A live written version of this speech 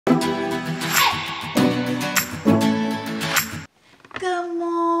Good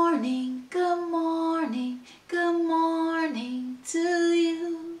morning, good morning, good morning to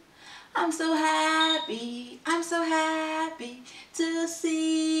you. I'm so happy to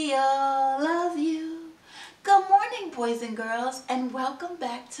see all of you. Good morning, boys and girls, and welcome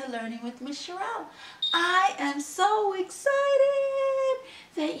back to Learning with Miss Sherelle. I am so excited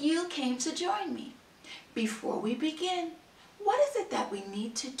that you came to join me. Before we begin, what is it that we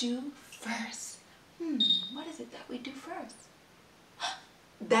need to do first? What is it that we do first?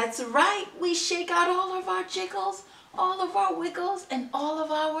 That's right, we shake out all of our jiggles, all of our wiggles, and all of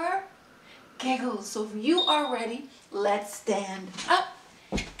our giggles. So if you are ready, let's stand up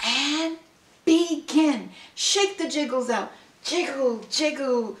and begin. Shake the jiggles out. Jiggle,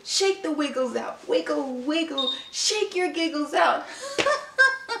 jiggle, shake the wiggles out. Wiggle, wiggle, shake your giggles out.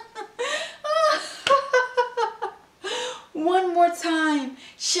 One more time.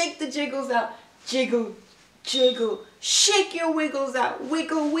 Shake the jiggles out. Jiggle, jiggle, shake your wiggles out.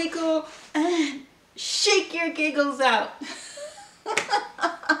 Wiggle, wiggle, and shake your giggles out.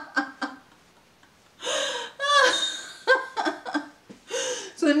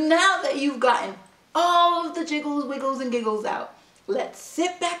 So now that you've gotten all of the jiggles, wiggles, and giggles out, let's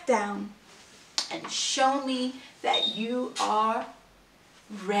sit back down and show me that you are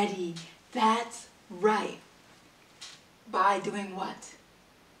ready. That's right. By doing what?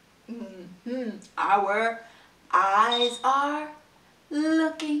 Our eyes are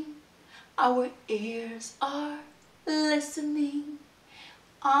looking. Our ears are listening.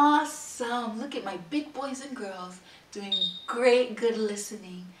 Awesome. Look at my big boys and girls doing great, good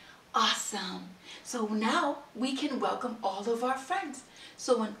listening. Awesome. So now we can welcome all of our friends.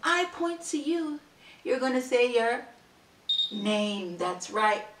 So when I point to you, you're going to say your name. That's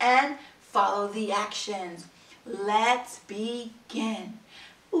right. And follow the actions. Let's begin.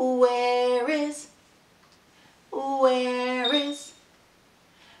 Where is?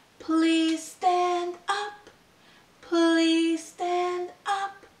 Please stand up. Please stand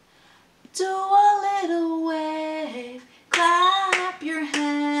up. Do a little wave. Clap your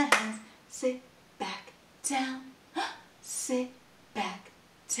hands. Sit back down. Sit back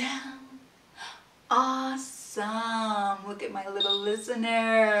down. Awesome. Look at my little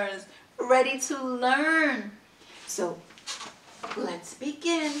listeners. Ready to learn. So let's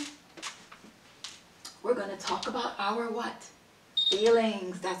begin. We're going to talk about our what?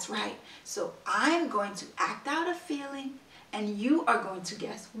 Feelings. That's right. So I'm going to act out a feeling and you are going to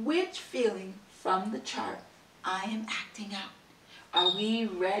guess which feeling from the chart I am acting out. Are we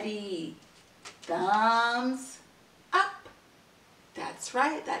ready? Thumbs up. That's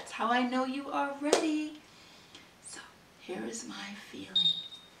right. That's how I know you are ready. So here is my feeling.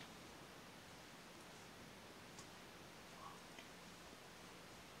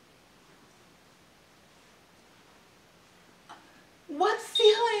 What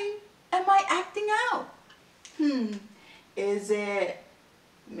feeling am I acting out? Is it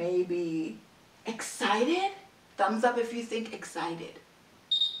maybe excited? Thumbs up if you think excited.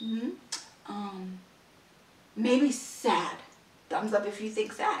 Maybe sad. Thumbs up if you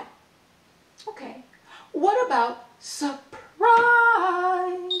think sad. Okay. What about surprised?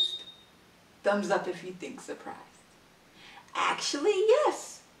 Thumbs up if you think surprised. Actually,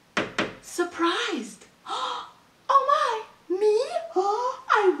 yes. Surprised. Oh my. Me?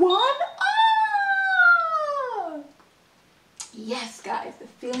 I won? Yes, guys, the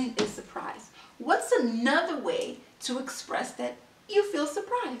feeling is surprise. What's another way to express that you feel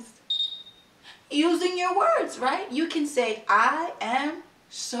surprised? Using your words, right? You can say, I am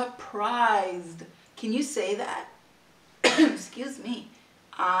surprised. Can you say that? Excuse me.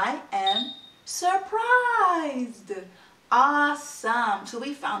 I am surprised. Awesome. So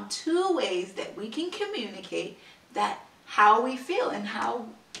we found two ways that we can communicate that how we feel and how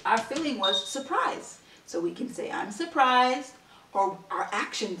our feeling was surprise. So we can say, I'm surprised, or our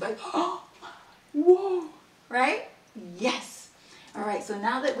actions like, oh, whoa, right? Yes. All right, so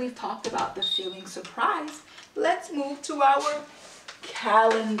now that we've talked about the feeling surprise, let's move to our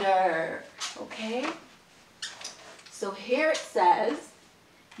calendar, okay? So here it says,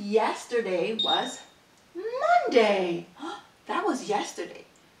 yesterday was Monday. That was yesterday.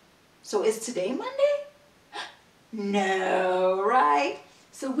 So is today Monday? No, right?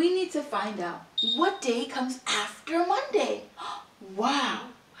 So we need to find out what day comes after Monday.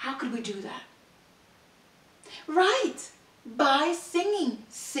 Wow, how could we do that? Right, by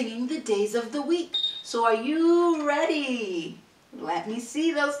singing the days of the week. So are you ready? Let me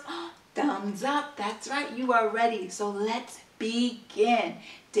see those thumbs up. That's right, you are ready. So let's begin.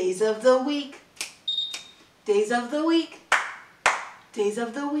 Days of the week. Days of the week. Days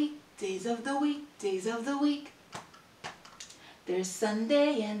of the week. Days of the week. Days of the week. There's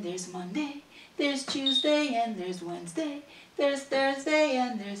Sunday and there's Monday. There's Tuesday and there's Wednesday. There's Thursday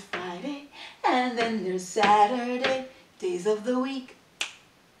and there's Friday. And then there's Saturday. Days of the week.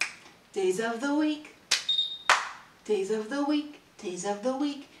 Days of the week. Days of the week. Days of the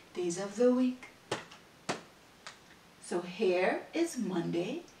week. Days of the week. So here is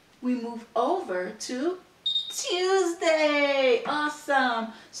Monday. We move over to Tuesday.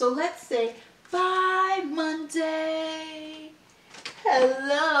 Awesome. So let's say bye Monday.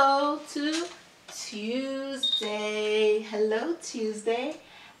 Hello to Tuesday. Hello Tuesday.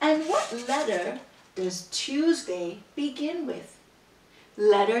 And what letter does Tuesday begin with?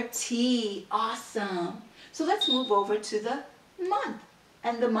 Letter T. Awesome. So let's move over to the month.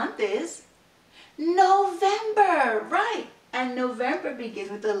 And the month is November. Right. And November begins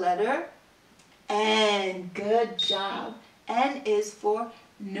with the letter N. Good job. N is for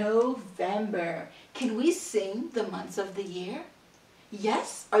November. Can we sing the months of the year?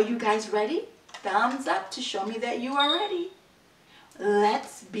 Yes? Are you guys ready? Thumbs up to show me that you are ready.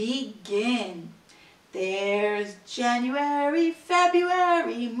 Let's begin. There's January,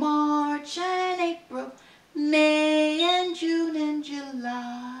 February, March and April, May and June and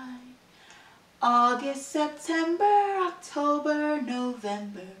July, August, September, October,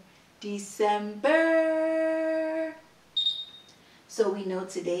 November, December. So we know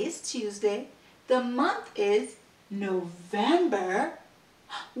today is Tuesday. The month is November.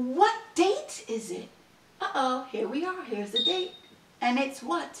 What date is it? Uh-oh, here we are. Here's the date. And it's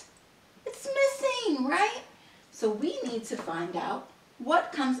what? It's missing, right? So we need to find out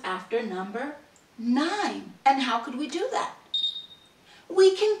what comes after number 9. And how could we do that?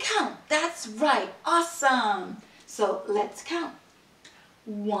 We can count. That's right. Awesome. So let's count.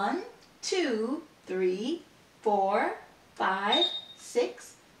 1, 2, 3, 4, 5,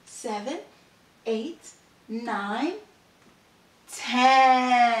 6, 7, 8, 9,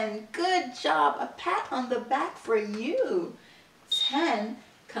 10. Good job. A pat on the back for you. 10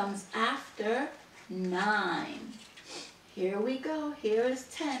 comes after 9. Here we go. Here is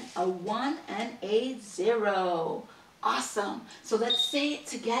 10. A 1 and a 0. Awesome. So let's say it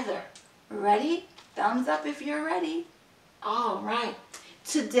together. Ready? Thumbs up if you're ready. All right.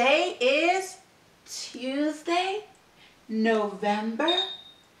 Today is Tuesday, November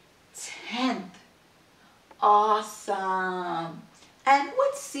 10th. Awesome. And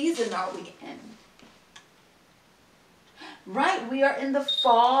what season are we in? Right, we are in the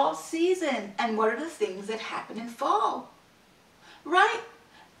fall season. And what are the things that happen in fall? Right,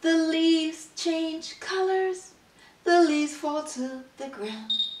 the leaves change colors. The leaves fall to the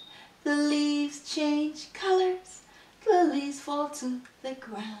ground. The leaves change colors. The leaves fall to the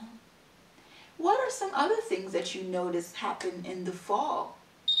ground. What are some other things that you notice happen in the fall?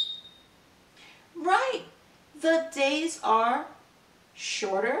 Right, the days are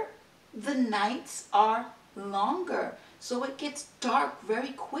shorter. The nights are longer. So it gets dark very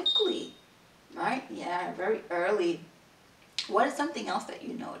quickly, right? Yeah, very early. What is something else that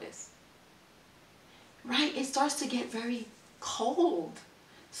you notice? Right, it starts to get very cold.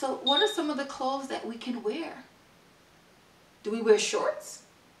 So what are some of the clothes that we can wear? Do we wear shorts?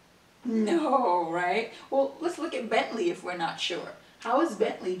 No, right? Well, let's look at Bentley if we're not sure. How is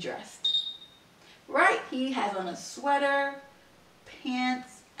Bentley dressed? Right, he has on a sweater,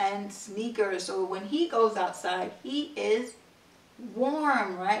 pants, and sneakers. So when he goes outside, he is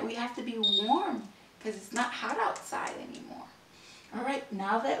warm, right? We have to be warm because it's not hot outside anymore. All right,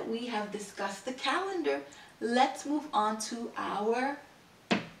 now that we have discussed the calendar, let's move on to our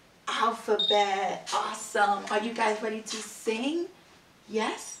alphabet. Awesome. Are you guys ready to sing?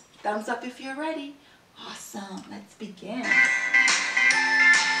 Yes? Thumbs up if you're ready. Awesome. Let's begin.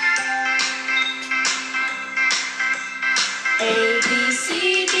 A, B,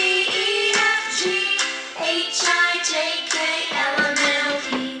 C, D, E, F, G, H, I, J, K, L, M, N, O,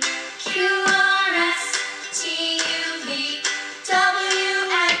 P, Q, R, S, T, U, V, W,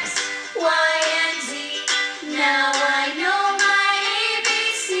 X, Y, and Z. Now I know my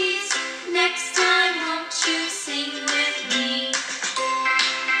ABCs. Next time, won't you sing with me?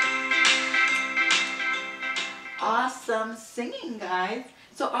 Awesome singing, guys.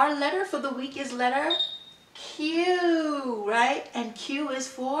 So our letter for the week is letter Q, right? And Q is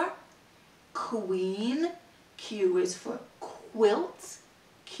for queen. Q is for quilt.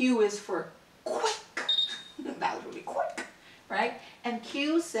 Q is for quick. That was really quick, right? And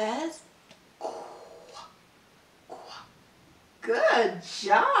Q says good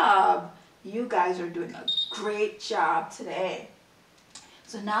job. You guys are doing a great job today.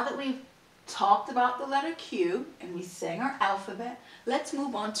 So now that we've talked about the letter Q and we sang our alphabet, let's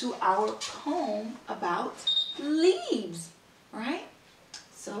move on to our poem about leaves. right?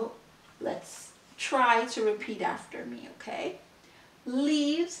 So let's try to repeat after me, okay?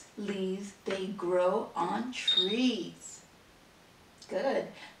 Leaves, leaves, they grow on trees. Good.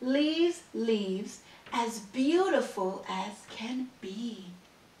 Leaves, leaves, as beautiful as can be.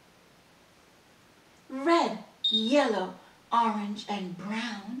 Red, yellow, orange, and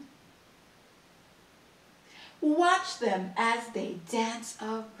brown. Watch them as they dance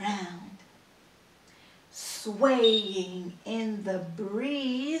around, swaying in the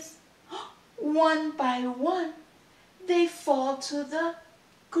breeze. One by one, they fall to the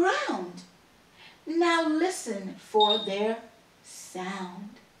ground. Now listen for their sound.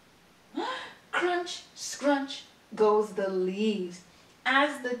 Crunch, scrunch goes the leaves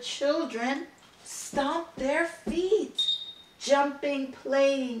as the children stomp their feet, jumping,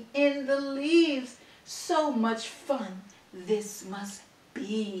 playing in the leaves. So much fun this must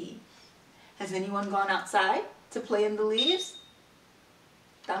be. Has anyone gone outside to play in the leaves?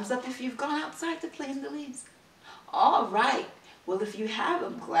 Thumbs up if you've gone outside to play in the leaves. All right. Well, if you have,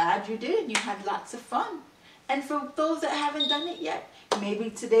 I'm glad you did. You had lots of fun. And for those that haven't done it yet, maybe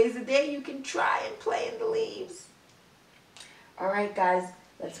today's the day you can try and play in the leaves. All right, guys,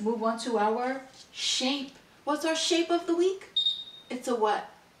 let's move on to our shape. What's our shape of the week? It's a what?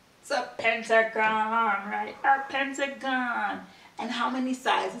 It's a pentagon, right? A pentagon. And how many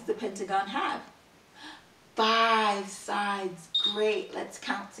sides does the pentagon have? 5 sides. Great. Let's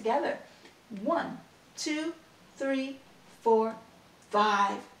count together. 1, 2, 3, 4,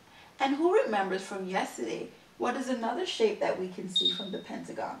 5. And who remembers from yesterday, what is another shape that we can see from the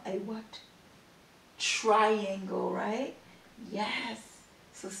pentagon? A what? Triangle, right? Yes.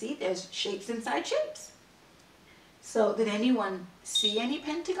 So see, there's shapes inside shapes. So did anyone see any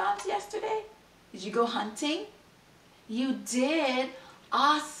pentagons yesterday? Did you go hunting? You did.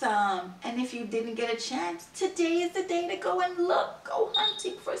 Awesome. And if you didn't get a chance, today is the day to go and look. Go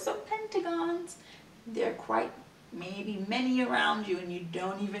hunting for some pentagons. They're quite maybe many around you and you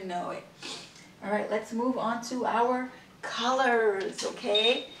don't even know it. All right, let's move on to our colors,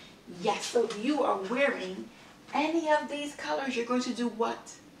 okay? Yes, so if you are wearing any of these colors, you're going to do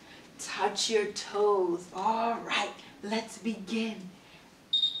what? Touch your toes. All right, let's begin.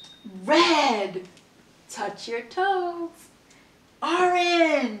 Red, touch your toes.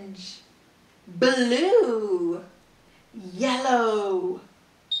 Orange, blue, yellow,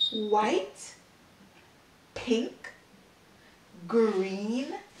 white, pink, green,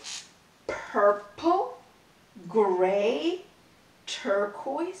 purple, gray,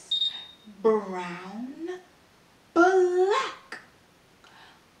 turquoise, brown, black.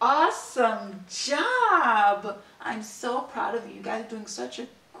 Awesome job. I'm so proud of you. You guys are doing such a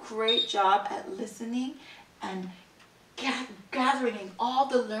great job at listening and gathering all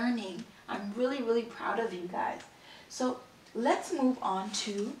the learning. I'm really, really proud of you guys. So let's move on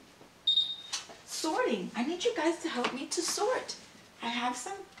to sorting. I need you guys to help me to sort. I have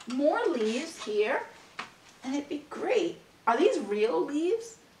some more leaves here and it'd be great. Are these real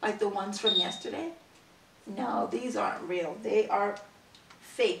leaves like the ones from yesterday? No, these aren't real. They are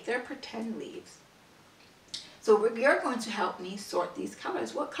fake. They're pretend leaves. So you're going to help me sort these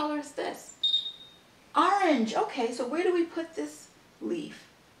colors. What color is this? Orange. Okay, so where do we put this leaf?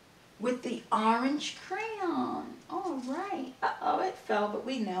 With the orange crayon. All right. Uh-oh, it fell, but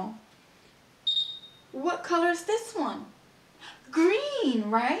we know. What color is this one? Green,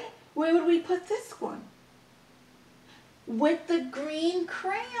 right? Where would we put this one? With the green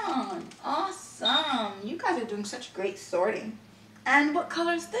crayon. Awesome. You guys are doing such great sorting. And what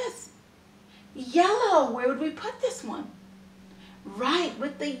color is this? Yellow. Where would we put this one? Right,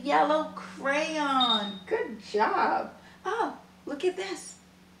 with the yellow crayon. Good job. Oh, look at this.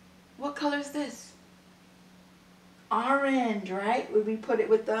 What color is this? Orange, right? Would we put it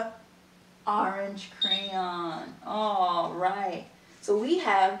with the orange crayon? All right. So we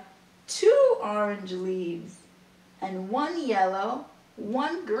have 2 orange leaves and 1 yellow,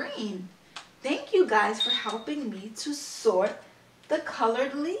 1 green. Thank you guys for helping me to sort the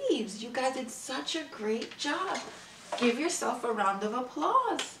colored leaves. You guys did such a great job. Give yourself a round of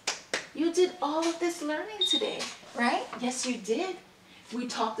applause. You did all of this learning today, right? Yes, you did. We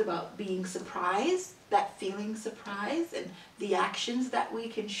talked about being surprised, that feeling surprised, and the actions that we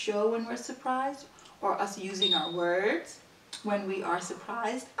can show when we're surprised, or us using our words when we are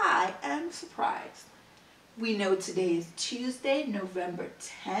surprised. I am surprised. We know today is Tuesday, November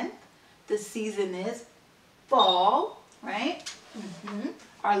 10th. The season is fall, right?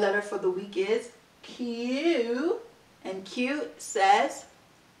 Our letter for the week is Q. And Q says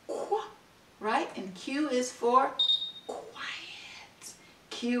qu, right? And Q is for quiet.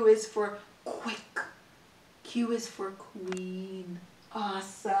 Q is for quick. Q is for queen.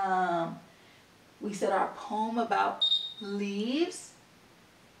 Awesome. We said our poem about leaves.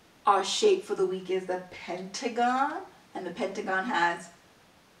 Our shape for the week is the pentagon. And the pentagon has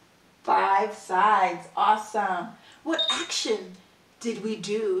 5 sides. Awesome. What action did we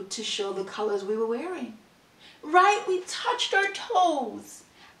do to show the colors we were wearing? Right, we touched our toes.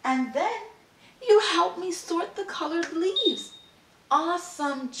 And then you helped me sort the colored leaves.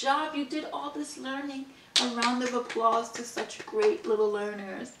 Awesome job. You did all this learning. A round of applause to such great little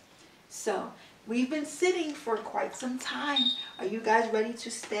learners. So, we've been sitting for quite some time. Are you guys ready to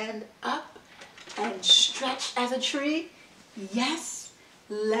stand up and stretch as a tree? Yes.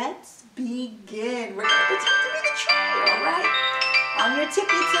 Let's begin. We're going to pretend to be the tree, all right? On your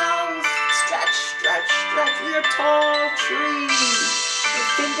tippy toes. Stretch, stretch, stretch. We are tall trees. The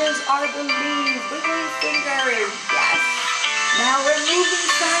fingers are the leaves. Wiggling fingers. Yes. Now we're moving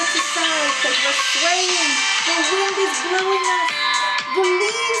side to side because we're swaying. The wind is blowing us. The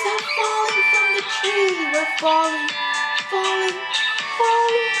leaves are falling from the tree. We're falling, falling,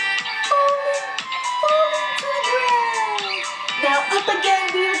 falling, falling, falling to the ground. Now up again,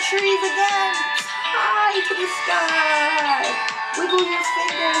 we are trees again. High to the sky. Wiggle your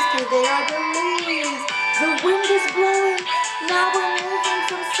fingers because they are the leaves. The wind is blowing. Now we're moving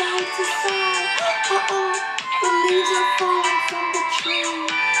from side to side. Uh-oh. The leaves are falling from the tree,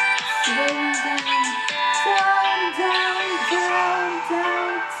 swaying down, down, down, down,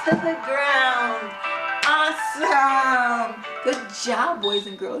 down to the ground. Awesome! Good job, boys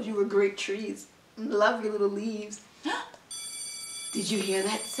and girls. You were great trees. Love your little leaves. Did you hear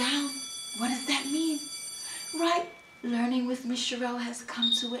that sound? What does that mean? Right, learning with Miss Sherelle has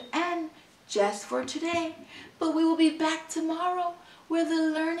come to an end just for today. But we will be back tomorrow where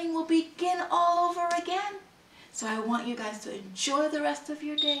the learning will begin all over again. So I want you guys to enjoy the rest of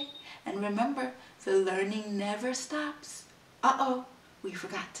your day. And remember, the learning never stops. Uh-oh, we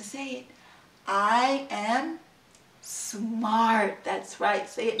forgot to say it. I am smart. That's right.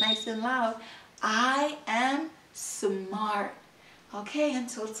 Say it nice and loud. I am smart. Okay,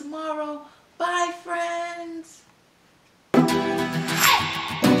 until tomorrow. Bye, friends.